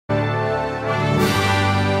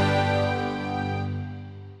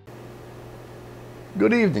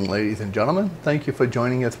Good evening, ladies and gentlemen. Thank you for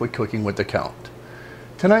joining us with Cooking with the Count.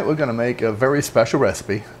 Tonight we're going to make a very special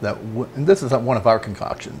recipe and this is one of our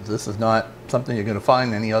concoctions. This is not something you're going to find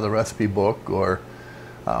in any other recipe book or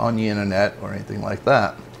on the internet or anything like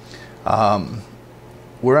that.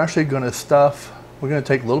 We're actually going to we're going to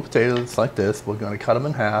take little potatoes like this. We're going to cut them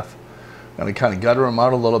in half. We're going to kind of gutter them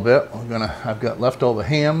out a little bit. I've got leftover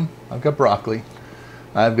ham. I've got broccoli.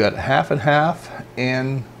 I've got half and half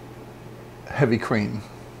and heavy cream.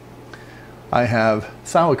 I have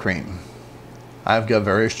sour cream. I've got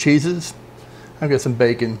various cheeses. I've got some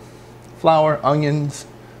bacon, flour, onions,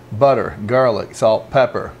 butter, garlic, salt,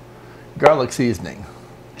 pepper, garlic seasoning,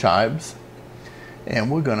 chives,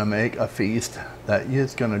 and we're going to make a feast that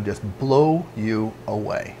is going to just blow you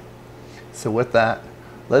away. So with that,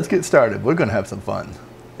 let's get started. We're going to have some fun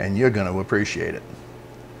and you're going to appreciate it.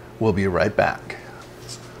 We'll be right back.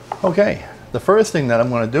 Okay, the first thing that I'm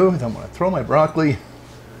going to do is I'm going to throw my broccoli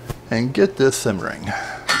and get this simmering.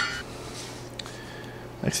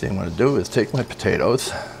 Next thing I'm going to do is take my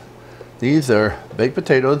potatoes. These are baked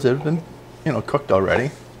potatoes that have been, cooked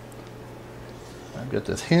already. I've got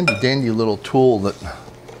this handy dandy little tool that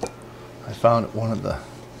I found at one of the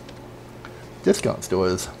discount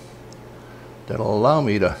stores that'll allow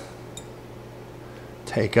me to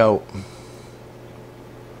take out a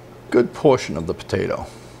good portion of the potato.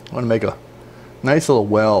 I want to make a nice little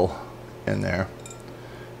well in there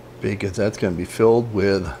because that's going to be filled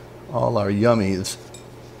with all our yummies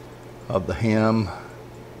of the ham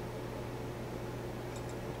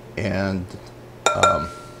and so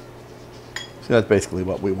that's basically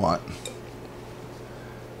what we want.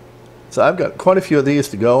 So I've got quite a few of these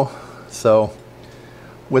to go, so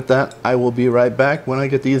with that I will be right back when I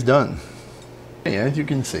get these done. Okay, as you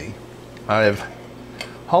can see, I've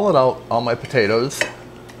hollowed out all my potatoes.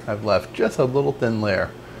 I've left just a little thin layer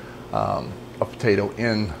of potato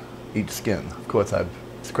in each skin. Of course I've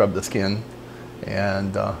scrubbed the skin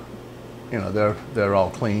and they're all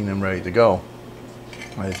clean and ready to go.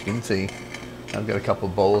 As you can see, I've got a couple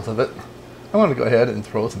of bowls of it. I want to go ahead and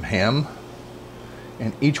throw some ham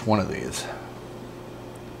in each one of these.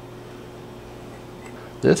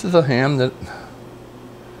 This is a ham that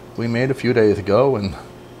we made a few days ago and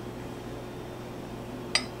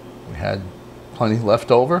we had plenty left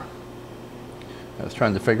over. I was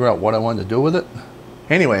trying to figure out what I wanted to do with it.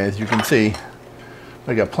 Anyway, as you can see,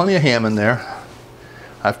 I got plenty of ham in there.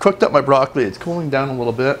 I've cooked up my broccoli. It's cooling down a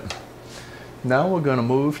little bit. Now we're going to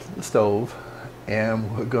move to the stove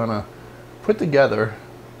and we're going to put together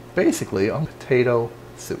basically a potato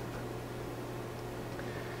soup.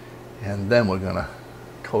 And then we're going to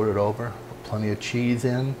coat it over, put plenty of cheese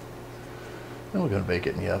in, and we're going to bake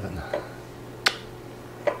it in the oven.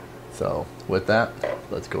 So with that,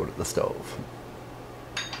 let's go to the stove.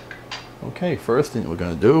 Okay, first thing we're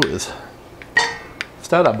going to do is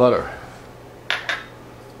start our butter.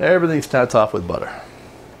 Everything starts off with butter.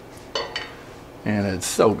 And it's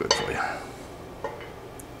so good for you.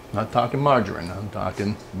 Not talking margarine, I'm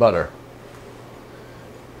talking butter.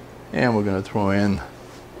 And we're going to throw in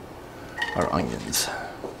our onions.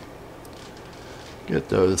 Get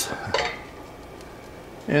those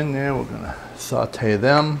in there. We're going to saute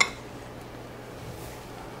them.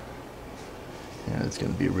 And it's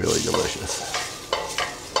going to be really delicious.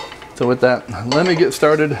 So with that, let me get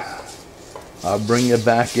started. I'll bring you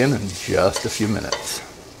back in just a few minutes.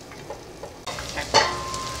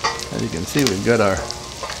 As you can see, we've got our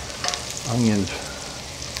onions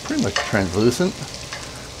pretty much translucent.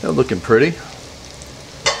 They're looking pretty.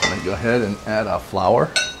 I'm going to go ahead and add our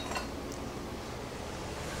flour.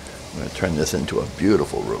 I'm going to turn this into a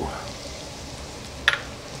beautiful roux.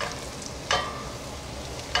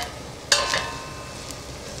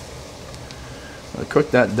 I'm going to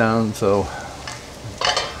cook that down so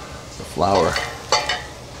the flour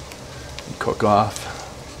can cook off.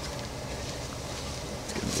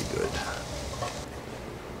 It's going to be good.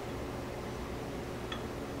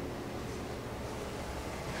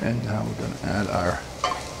 And now we're going to add our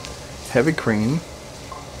heavy cream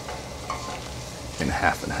in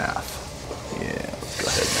half and half. Yeah, let's go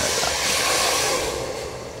ahead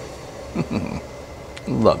and add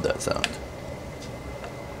that. Love that sound.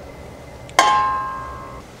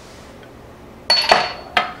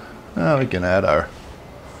 Now we can add our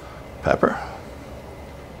pepper,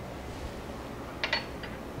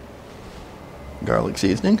 garlic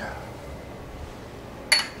seasoning,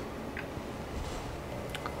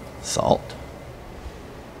 salt,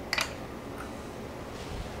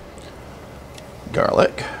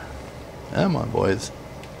 garlic. Come on, boys.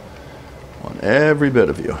 I want every bit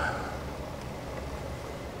of you.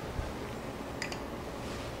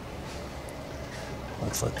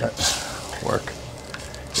 let's let that work.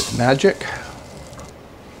 It's magic.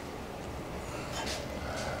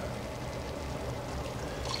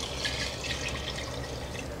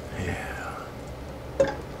 Yeah.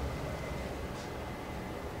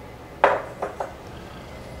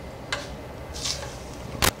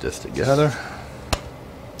 Put this together.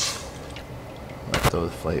 Let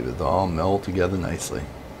those flavors all meld together nicely.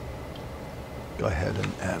 Go ahead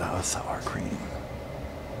and add our sour cream.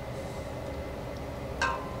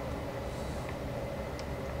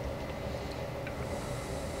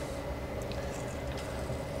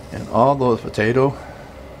 And all those potatoes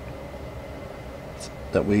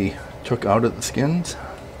that we took out of the skins,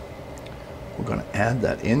 we're going to add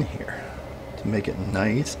that in here to make it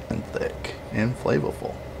nice and thick and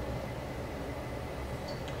flavorful.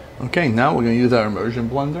 Okay, now we're going to use our immersion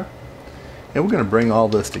blender and we're going to bring all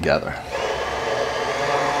this together,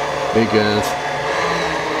 because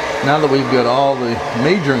now that we've got all the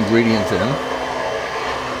major ingredients in,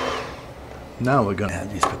 now we're going to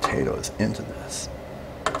add these potatoes into this.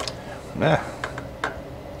 Yeah.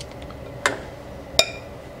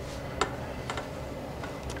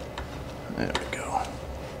 There we go.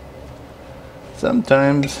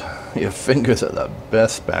 Sometimes your fingers are the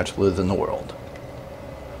best spatulas in the world.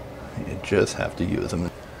 You just have to use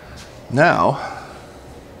them. Now,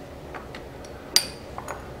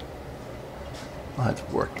 let's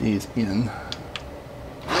work these in.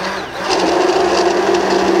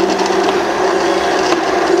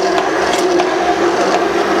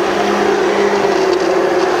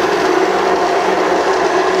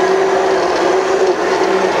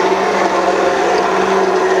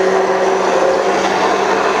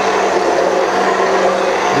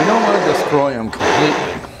 Destroy them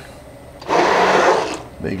completely,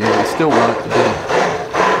 because you still want it to be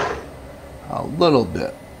a little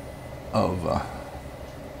bit of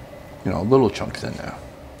little chunks in there,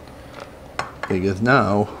 because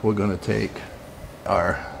now we're going to take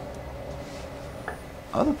our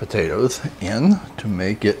other potatoes in to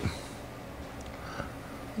make it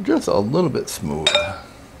just a little bit smooth.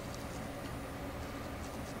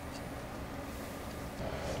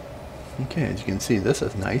 Okay, as you can see, this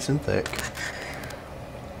is nice and thick.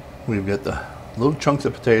 We've got the little chunks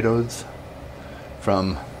of potatoes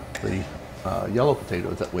from the yellow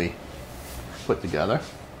potatoes that we put together.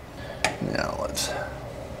 Now let's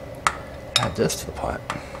add this to the pot.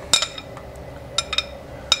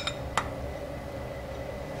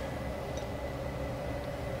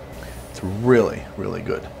 It's really, really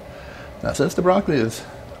good. Now, since the broccoli is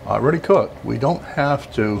already cooked, we don't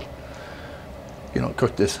have to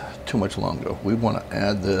cook this too much longer. We want to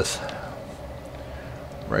add this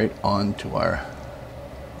right onto our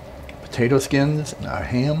potato skins and our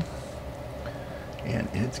ham, and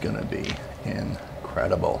it's gonna be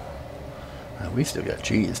incredible. And we still got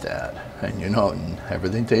cheese to add, and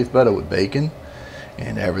everything tastes better with bacon,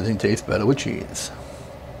 and everything tastes better with cheese.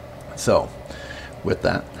 So with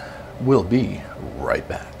that, we'll be right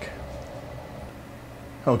back.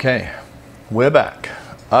 Okay, we're back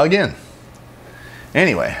again.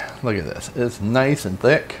 Anyway, look at this. It's nice and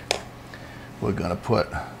thick. We're going to put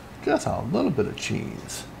just a little bit of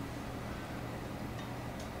cheese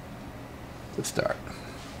to start.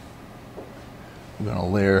 We're going to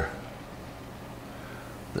layer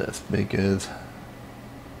this because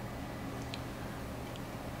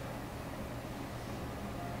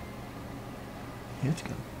it's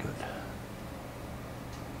going to be good.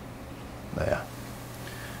 There.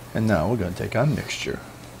 And now we're going to take our mixture.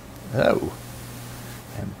 Oh.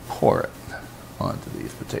 And pour it onto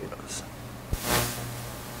these potatoes.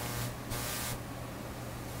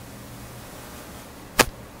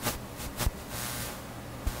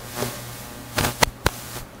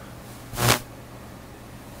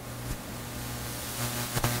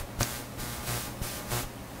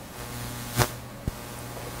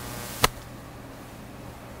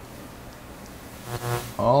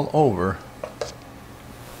 All over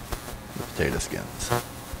the potato skins.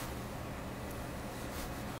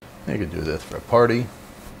 You could do this for a party,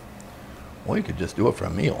 or you could just do it for a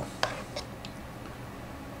meal.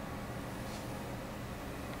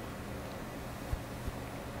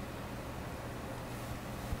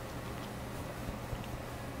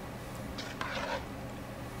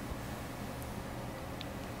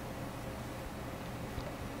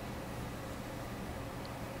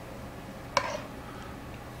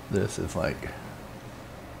 This is like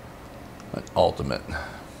an ultimate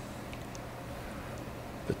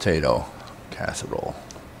potato casserole.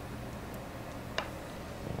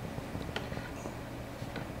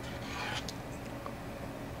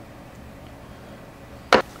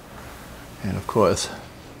 And of course,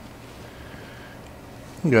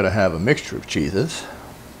 I'm going to have a mixture of cheeses.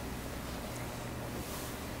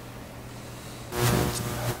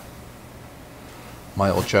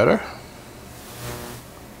 Mild cheddar.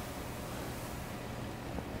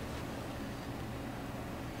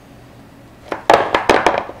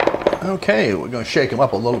 Okay, we're going to shake them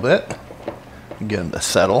up a little bit and get them to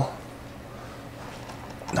settle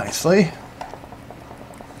nicely.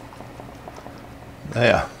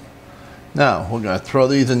 There. Now we're going to throw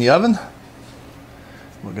these in the oven.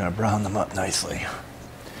 We're going to brown them up nicely.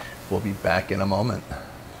 We'll be back in a moment.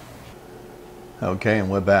 Okay, and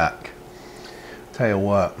we're back. Tell you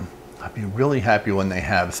what, I'd be really happy when they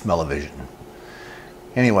have smell-o-vision.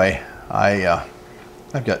 Anyway, I've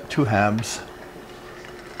got 2 halves.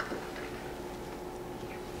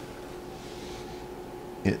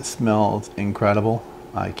 It smells incredible.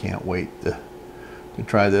 I can't wait to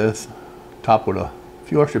try this. Top with a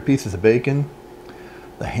few extra pieces of bacon.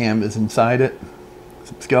 The ham is inside it.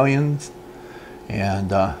 Some scallions.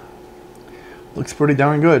 And looks pretty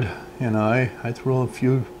darn good. You know, I threw a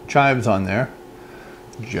few chives on there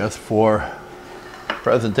just for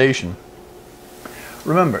presentation.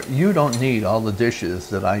 Remember, you don't need all the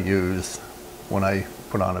dishes that I use when I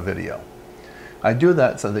put on a video. I do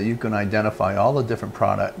that so that you can identify all the different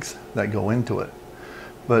products that go into it.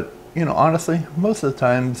 But, you know, honestly, most of the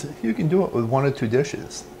times you can do it with 1 or 2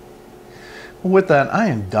 dishes. With that, I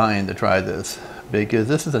am dying to try this because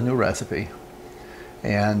this is a new recipe.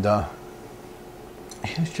 And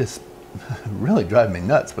it's just really driving me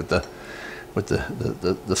nuts with the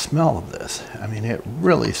smell of this. I mean, it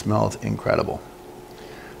really smells incredible.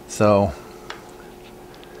 So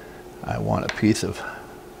I want a piece of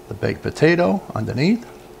the baked potato underneath.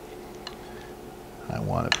 I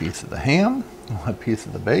want a piece of the ham. I want a piece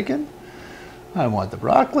of the bacon. I want the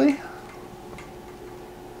broccoli.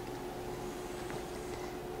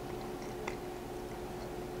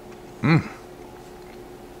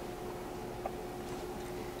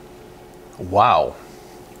 Wow.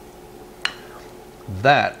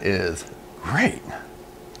 That is great.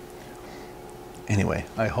 Anyway,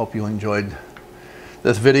 I hope you enjoyed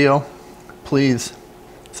this video. Please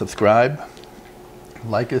subscribe,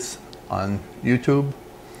 like us on YouTube.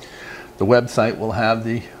 The website will have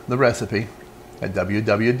the recipe at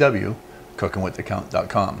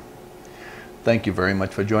www.cookingwiththecount.com. Thank you very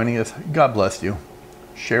much for joining us. God bless you.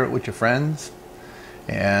 Share it with your friends.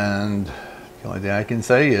 And the only thing I can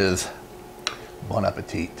say is bon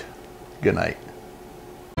appetit. Good night.